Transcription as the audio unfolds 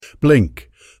Blink,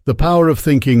 The Power of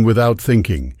Thinking Without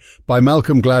Thinking, by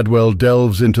Malcolm Gladwell,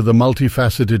 delves into the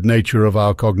multifaceted nature of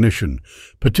our cognition,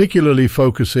 particularly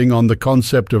focusing on the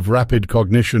concept of rapid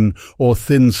cognition or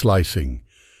thin slicing.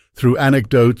 Through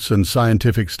anecdotes and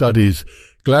scientific studies,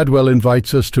 Gladwell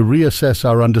invites us to reassess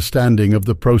our understanding of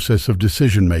the process of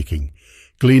decision-making,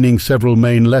 gleaning several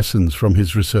main lessons from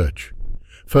his research.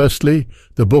 Firstly,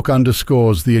 the book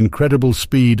underscores the incredible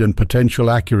speed and potential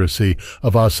accuracy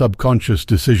of our subconscious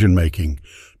decision-making,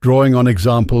 drawing on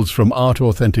examples from art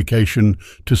authentication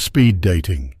to speed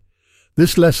dating.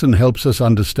 This lesson helps us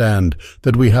understand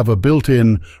that we have a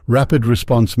built-in, rapid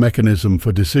response mechanism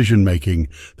for decision-making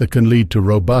that can lead to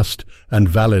robust and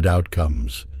valid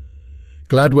outcomes.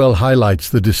 Gladwell highlights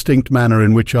the distinct manner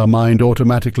in which our mind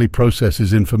automatically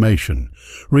processes information,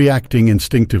 reacting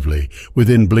instinctively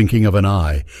within blinking of an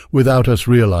eye without us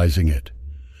realizing it.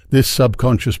 This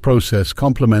subconscious process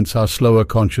complements our slower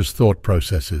conscious thought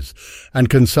processes and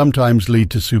can sometimes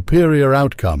lead to superior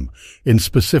outcome in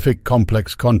specific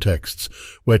complex contexts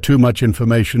where too much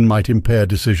information might impair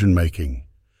decision-making.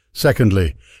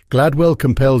 Secondly, Gladwell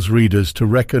compels readers to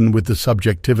reckon with the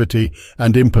subjectivity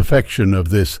and imperfection of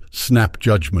this snap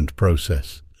judgment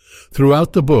process.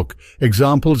 Throughout the book,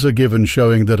 examples are given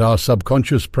showing that our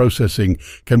subconscious processing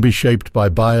can be shaped by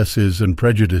biases and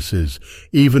prejudices,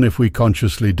 even if we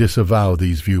consciously disavow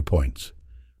these viewpoints.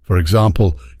 For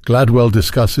example, Gladwell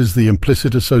discusses the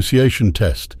implicit association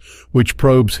test, which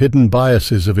probes hidden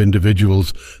biases of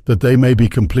individuals that they may be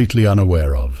completely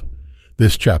unaware of.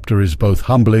 This chapter is both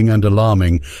humbling and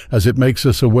alarming as it makes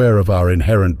us aware of our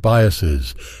inherent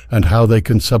biases and how they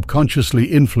can subconsciously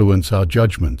influence our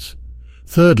judgments.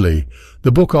 Thirdly,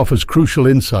 the book offers crucial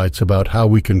insights about how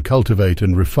we can cultivate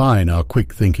and refine our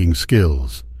quick-thinking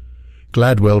skills.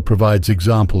 Gladwell provides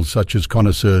examples such as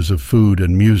connoisseurs of food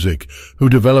and music who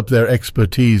develop their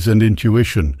expertise and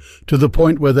intuition to the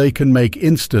point where they can make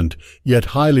instant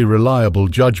yet highly reliable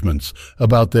judgments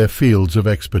about their fields of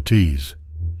expertise.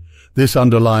 This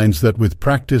underlines that with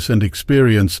practice and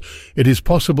experience, it is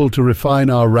possible to refine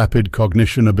our rapid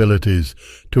cognition abilities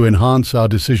to enhance our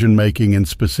decision-making in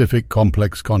specific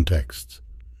complex contexts.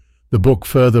 The book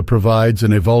further provides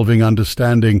an evolving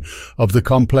understanding of the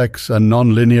complex and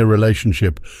non-linear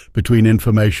relationship between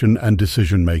information and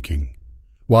decision-making.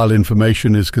 While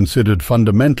information is considered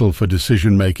fundamental for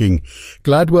decision-making,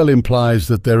 Gladwell implies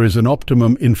that there is an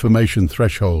optimum information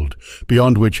threshold,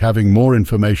 beyond which having more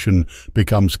information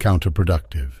becomes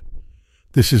counterproductive.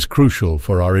 This is crucial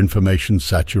for our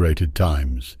information-saturated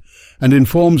times, and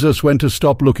informs us when to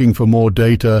stop looking for more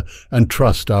data and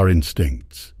trust our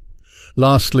instincts.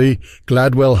 Lastly,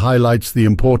 Gladwell highlights the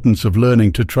importance of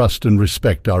learning to trust and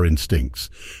respect our instincts,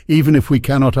 even if we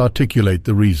cannot articulate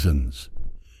the reasons.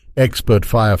 Expert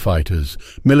firefighters,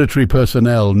 military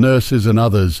personnel, nurses and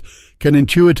others can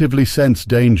intuitively sense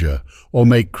danger or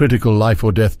make critical life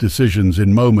or death decisions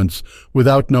in moments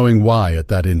without knowing why at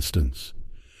that instance.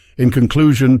 In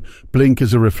conclusion, Blink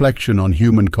is a reflection on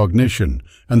human cognition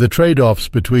and the trade-offs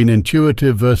between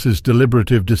intuitive versus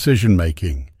deliberative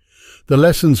decision-making. The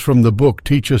lessons from the book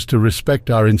teach us to respect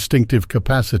our instinctive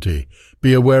capacity,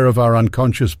 be aware of our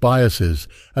unconscious biases,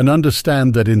 and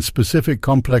understand that in specific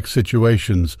complex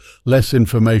situations, less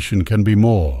information can be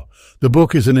more. The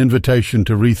book is an invitation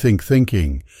to rethink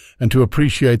thinking and to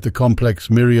appreciate the complex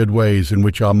myriad ways in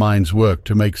which our minds work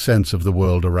to make sense of the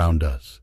world around us.